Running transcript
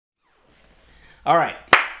All right,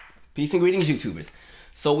 peace and greetings, YouTubers.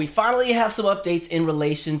 So we finally have some updates in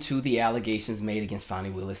relation to the allegations made against FANI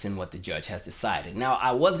WILLIS and what the judge has decided. Now,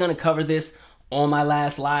 I was going to cover this on my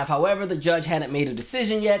last live. However, the judge hadn't made a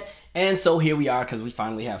decision yet. And so here we are because we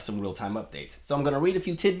finally have some real-time updates. So I'm going to read a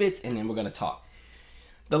few tidbits and then we're going to talk.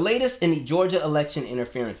 The latest in the Georgia election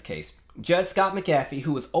interference case. Judge Scott McAfee,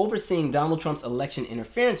 who was overseeing Donald Trump's election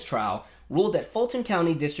interference trial, ruled that Fulton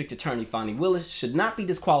County District Attorney FANI WILLIS should not be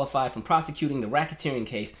disqualified from prosecuting the racketeering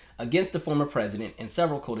case against the former president and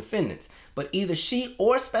several co-defendants, but either she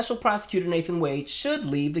or Special Prosecutor Nathan Wade should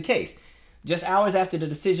leave the case. Just hours after the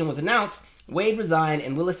decision was announced, Wade resigned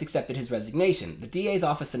and Willis accepted his resignation, the DA's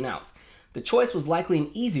office announced. The choice was likely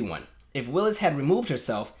an easy one. If Willis had removed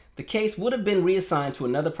herself, the case would have been reassigned to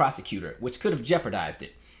another prosecutor, which could have jeopardized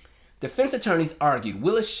it. Defense attorneys argued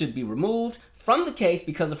Willis should be removed from the case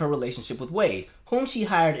because of her relationship with Wade, whom she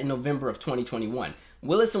hired in November of 2021.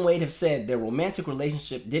 Willis and Wade have said their romantic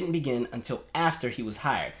relationship didn't begin until after he was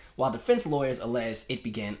hired, while defense lawyers alleged it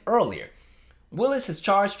began earlier. Willis has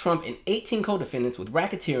charged Trump and 18 co-defendants with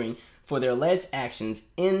racketeering for their alleged actions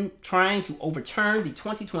in trying to overturn the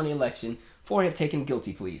 2020 election for have taken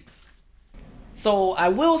guilty pleas. So I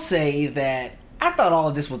will say that I thought all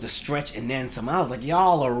of this was a stretch and then some. I was like,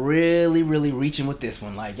 y'all are really reaching with this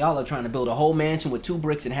one. Like, y'all are trying to build a whole mansion with 2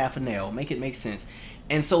 bricks and half a nail. Make it make sense.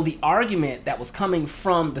 And so the argument that was coming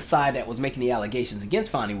from the side that was making the allegations against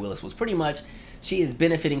FANI WILLIS was pretty much she is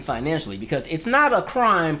benefiting financially because it's not a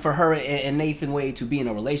crime for her and Nathan Wade to be in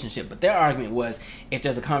a relationship. But their argument was if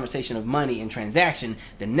there's a conversation of money and transaction,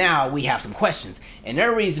 then now we have some questions. And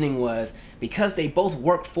their reasoning was because they both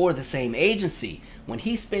work for the same agency, when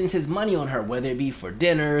he spends his money on her, whether it be for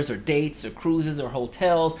dinners or dates or cruises or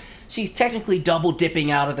hotels, she's technically double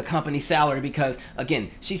dipping out of the company's salary because,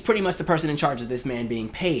 again, she's pretty much the person in charge of this man being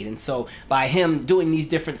paid. And so by him doing these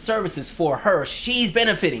different services for her, she's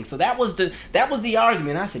benefiting. So that was the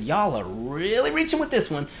argument. I said, y'all are really reaching with this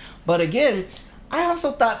one. But again, I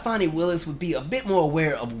also thought FANI WILLIS would be a bit more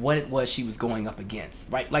aware of what it was she was going up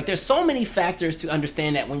against, right? Like, there's so many factors to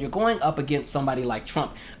understand that when you're going up against somebody like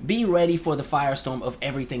Trump, be ready for the firestorm of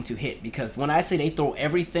everything to hit. Because when I say they throw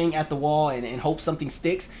everything at the wall and hope something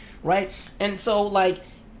sticks, right? And so, like,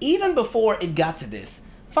 even before it got to this,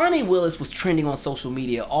 FANI WILLIS was trending on social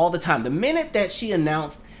media all the time. The minute that she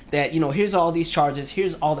announced that, you know, here's all these charges,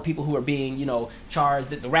 here's all the people who are being, you know, charged,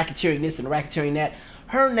 the racketeering this and the racketeering that,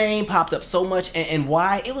 her name popped up so much. And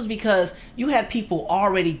why? It was because you had people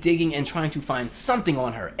already digging and trying to find something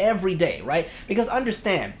on her every day, right? Because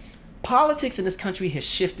understand, politics in this country has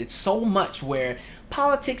shifted so much where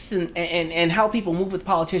politics and how people move with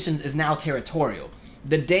politicians is now territorial.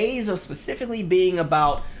 The days of specifically being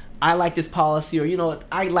about, I like this policy, or, you know,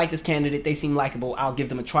 I like this candidate, they seem likable, I'll give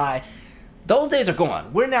them a try. Those days are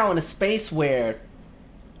gone. We're now in a space where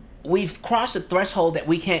we've crossed a threshold that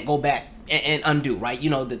we can't go back and undo, right? You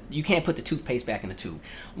know, you can't put the toothpaste back in the tube.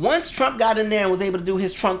 Once Trump got in there and was able to do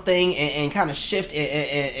his Trump thing and kind of shift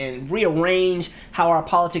and rearrange how our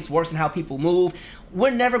politics works and how people move, we're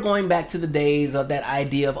never going back to the days of that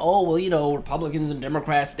idea of, oh, well, you know, Republicans and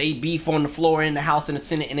Democrats, they beef on the floor in the House and the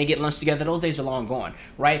Senate and they get lunch together. Those days are long gone,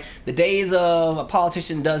 right? The days of a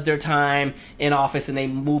politician does their time in office and they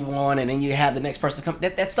move on and then you have the next person come,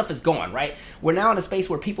 that stuff is gone, right? We're now in a space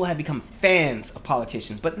where people have become fans of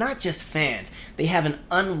politicians, but not just fans. They have an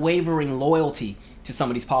unwavering loyalty to some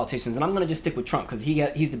of these politicians, and I'm going to just stick with Trump because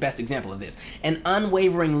he's the best example of this. An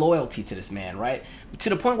unwavering loyalty to this man, right? To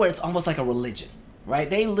the point where it's almost like a religion. Right?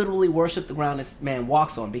 They literally worship the ground this man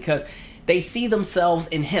walks on because they see themselves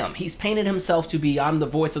in him. He's painted himself to be, I'm the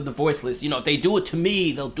voice of the voiceless. You know, if they do it to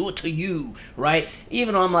me, they'll do it to you, right?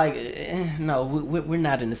 Even though I'm like, no, we're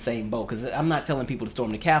not in the same boat because I'm not telling people to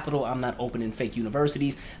storm the Capitol. I'm not opening fake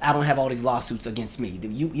universities. I don't have all these lawsuits against me.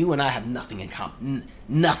 You and I have nothing in common.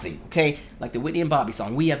 Nothing, okay? Like the Whitney and Bobby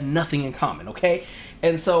song, we have nothing in common, okay?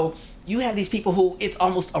 And so you have these people who it's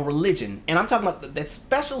almost a religion, and I'm talking about that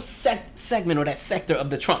special segment or that sector of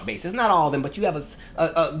the Trump base. It's not all of them, but you have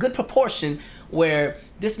a good proportion where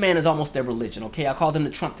this man is almost their religion, okay? I call them the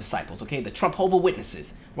Trump disciples, okay? The Trump-Hova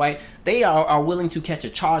witnesses, right? They are willing to catch a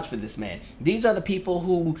charge for this man. These are the people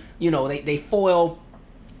who, you know, they foil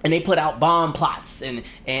and they put out bomb plots and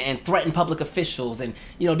threaten public officials. And,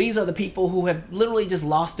 you know, these are the people who have literally just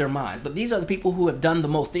lost their minds. But these are the people who have done the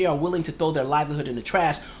most. They are willing to throw their livelihood in the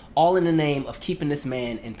trash, all in the name of keeping this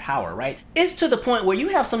man in power, right? It's to the point where you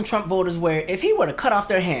have some Trump voters where if he were to cut off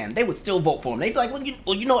their hand, they would still vote for him. They'd be like,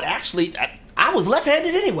 well, you know what, actually, I was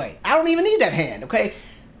left-handed anyway. I don't even need that hand, okay?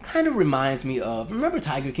 kind of reminds me of, remember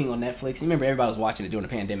Tiger King on Netflix? You remember everybody was watching it during the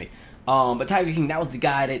pandemic. But Tiger King, that was the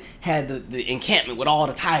guy that had the encampment with all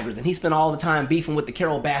the tigers, and he spent all the time beefing with the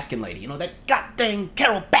Carol Baskin lady. You know, that goddamn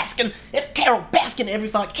Carol Baskin. If Carol Baskin every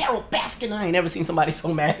fight, Carol Baskin, I ain't never seen somebody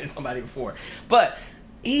so mad at somebody before. But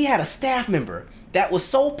he had a staff member that was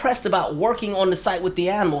so pressed about working on the site with the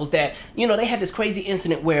animals that, you know, they had this crazy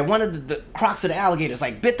incident where one of the crocs or the alligators,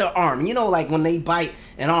 like, bit their arm. You know, like, when they bite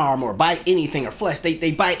an arm or bite anything or flesh,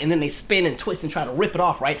 they bite and then they spin and twist and try to rip it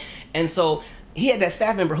off, right? And so he had that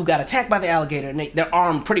staff member who got attacked by the alligator, and their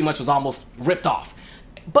arm pretty much was almost ripped off.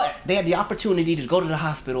 But they had the opportunity to go to the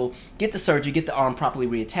hospital, get the surgery, get the arm properly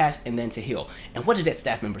reattached, and then to heal. And what did that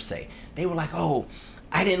staff member say? They were like, oh,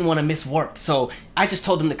 I didn't want to miss work, so I just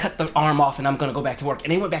told them to cut the arm off and I'm going to go back to work.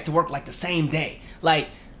 And they went back to work like the same day. Like,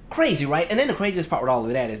 crazy, right? And then the craziest part with all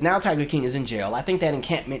of that is now Tiger King is in jail. I think that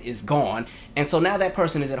encampment is gone. And so now that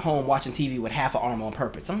person is at home watching TV with half an arm on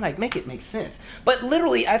purpose. I'm like, make it make sense. But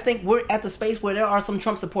literally, I think we're at the space where there are some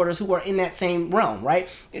Trump supporters who are in that same realm, right?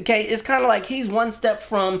 Okay, it's kind of like he's one step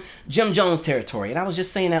from Jim Jones territory. And I was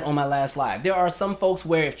just saying that on my last live. There are some folks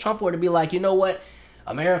where if Trump were to be like, you know what?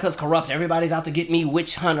 America's corrupt. Everybody's out to get me,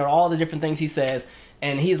 witch hunter, all the different things he says.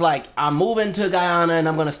 And he's like, I'm moving to Guyana and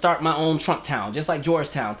I'm going to start my own Trump town, just like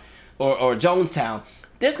Georgetown or Jonestown.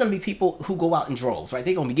 There's going to be people who go out in droves, right?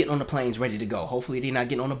 They're going to be getting on the planes ready to go. Hopefully they're not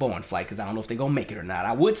getting on a Boeing flight because I don't know if they're going to make it or not.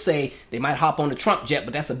 I would say they might hop on the Trump jet,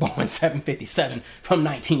 but that's a Boeing 757 from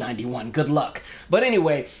 1991. Good luck. But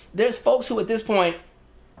anyway, there's folks who at this point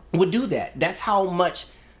would do that. That's how much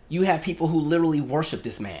you have people who literally worship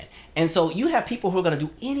this man. And so you have people who are going to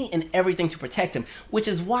do any and everything to protect him, which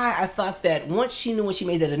is why I thought that once she knew when she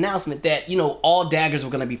made that announcement that, you know, all daggers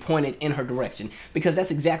were going to be pointed in her direction, because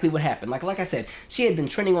that's exactly what happened. Like I said, she had been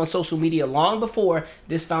trending on social media long before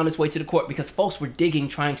this found its way to the court because folks were digging,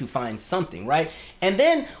 trying to find something, right? And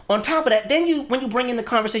then on top of that, then when you bring in the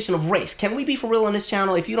conversation of race, can we be for real on this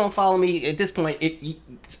channel? If you don't follow me at this point,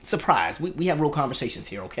 surprise, we have real conversations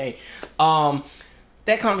here, okay?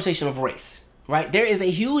 That conversation of race, right? There is a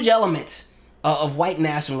huge element of white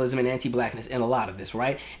nationalism and anti-blackness in a lot of this,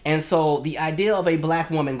 right? And so the idea of a black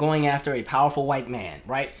woman going after a powerful white man,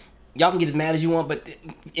 right? Y'all can get as mad as you want, but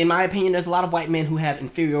in my opinion, there's a lot of white men who have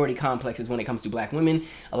inferiority complexes when it comes to black women.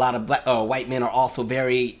 A lot of white men are also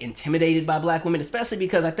very intimidated by black women, especially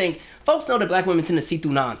because I think folks know that black women tend to see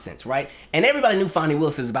through nonsense, right? And everybody knew Fani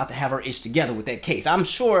Willis is about to have her ish together with that case. I'm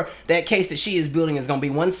sure that case that she is building is going to be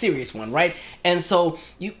one serious one, right? And so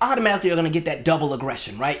you automatically are going to get that double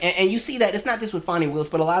aggression, right? And you see that it's not just with Fani Willis,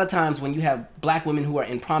 but a lot of times when you have black women who are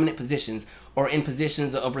in prominent positions or in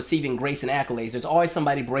positions of receiving grace and accolades, there's always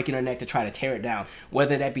somebody breaking their neck to try to tear it down,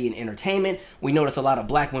 whether that be in entertainment. We notice a lot of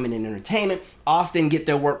black women in entertainment often get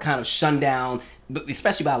their work kind of shunned down,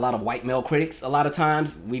 especially by a lot of white male critics. A lot of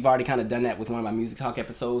times, we've already kind of done that with one of my Music Talk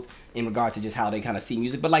episodes in regard to just how they kind of see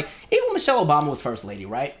music. But like, even Michelle Obama was first lady,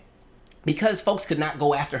 right? Because folks could not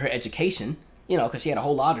go after her education, you know, because she had a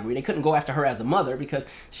whole law degree. They couldn't go after her as a mother because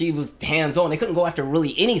she was hands-on. They couldn't go after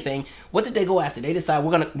really anything. What did they go after? They decided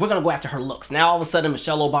we're gonna go after her looks. Now all of a sudden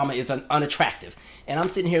Michelle Obama is unattractive. And I'm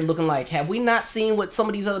sitting here looking like, have we not seen what some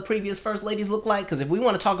of these other previous first ladies look like? Because if we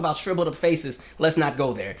want to talk about shriveled up faces, let's not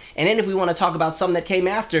go there. And then if we want to talk about something that came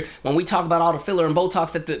after, when we talk about all the filler and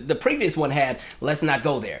Botox that the previous one had, let's not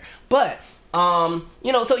go there. But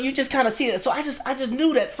you know, so you just kind of see that. So I just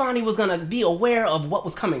knew that Fani was gonna be aware of what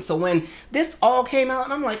was coming. So when this all came out,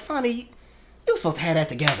 and I'm like, Fani, you were supposed to have that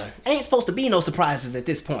together. Ain't supposed to be no surprises at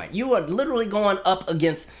this point. You are literally going up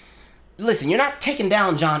against. Listen, you're not taking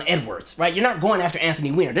down John Edwards, right? You're not going after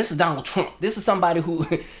Anthony Weiner. This is Donald Trump. This is somebody who,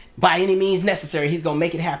 by any means necessary, he's gonna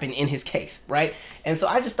make it happen in his case, right? And so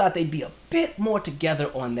I just thought they'd be a bit more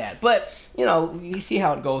together on that. But you know, you see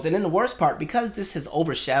how it goes. And then the worst part, because this has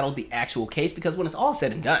overshadowed the actual case, because when it's all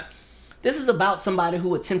said and done, this is about somebody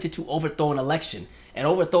who attempted to overthrow an election and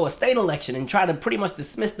overthrow a state election and try to pretty much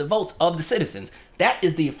dismiss the votes of the citizens. That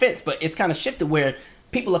is the offense. But it's kind of shifted where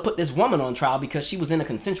people have put this woman on trial because she was in a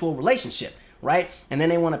consensual relationship, right? And then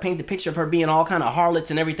they want to paint the picture of her being all kind of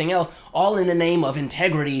harlots and everything else, all in the name of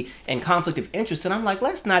integrity and conflict of interest. And I'm like,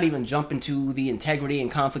 let's not even jump into the integrity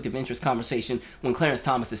and conflict of interest conversation when Clarence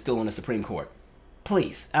Thomas is still in the Supreme Court.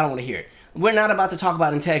 Please, I don't want to hear it. We're not about to talk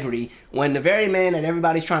about integrity when the very man that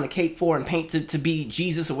everybody's trying to cape for and paint to be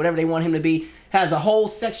Jesus or whatever they want him to be has a whole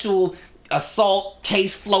sexual assault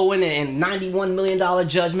case flowing and $91 million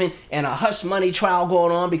judgment and a hush money trial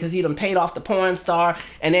going on because he done paid off the porn star.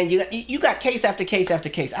 And then you got case after case after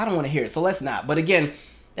case. I don't want to hear it, so let's not. But again,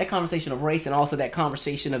 that conversation of race and also that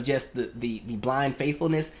conversation of just the blind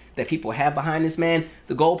faithfulness that people have behind this man,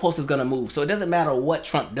 the goalpost is going to move. So it doesn't matter what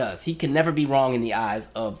Trump does. He can never be wrong in the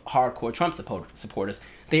eyes of hardcore Trump supporters.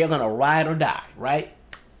 They are going to ride or die, right?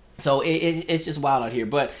 So it's just wild out here.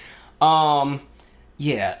 But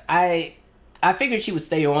yeah, I figured she would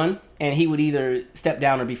stay on and he would either step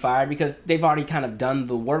down or be fired because they've already kind of done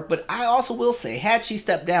the work. But I also will say, had she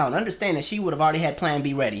stepped down, understand that she would have already had plan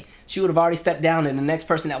B ready. She would have already stepped down and the next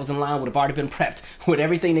person that was in line would have already been prepped with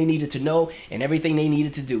everything they needed to know and everything they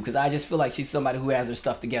needed to do. Because I just feel like she's somebody who has her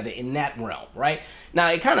stuff together in that realm, right? Now,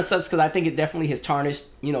 it kind of sucks because I think it definitely has tarnished,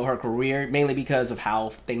 you know, her career, mainly because of how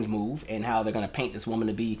things move and how they're going to paint this woman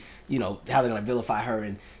to be, you know, how they're going to vilify her.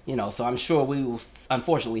 And, you know, so I'm sure we will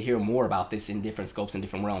unfortunately hear more about this in different scopes and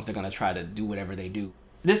different realms. They're going to try to do whatever they do.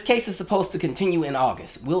 This case is supposed to continue in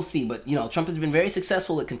August. We'll see. But, you know, Trump has been very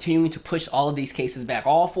successful at continuing to push all of these cases back.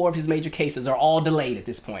 All 4 of his major cases are all delayed at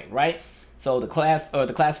this point, right? So the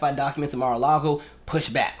classified documents of Mar-a-Lago, push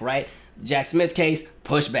back, right? Jack Smith case,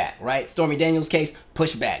 push back, right? Stormy Daniels case,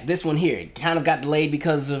 push back. This one here kind of got delayed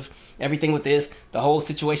because of everything with this, the whole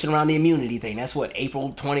situation around the immunity thing. That's what,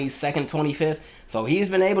 April 22nd, 25th. So he's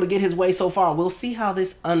been able to get his way so far. We'll see how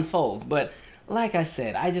this unfolds. But like I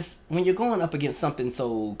said, when you're going up against something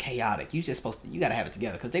so chaotic, you got to have it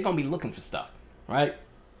together because they're going to be looking for stuff, right?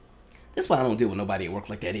 That's why I don't deal with nobody at work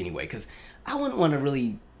like that anyway, because I wouldn't want to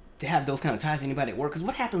really have those kind of ties to anybody at work. Because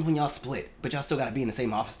what happens when y'all split, but y'all still got to be in the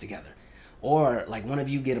same office together? Or like one of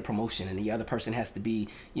you get a promotion and the other person has to be,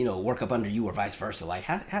 you know, work up under you or vice versa. Like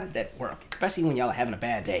how does that work? Especially when y'all are having a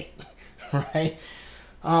bad day, right?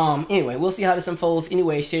 Anyway, we'll see how this unfolds.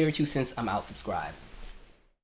 Anyway, share your 2 cents. I'm out. Subscribe.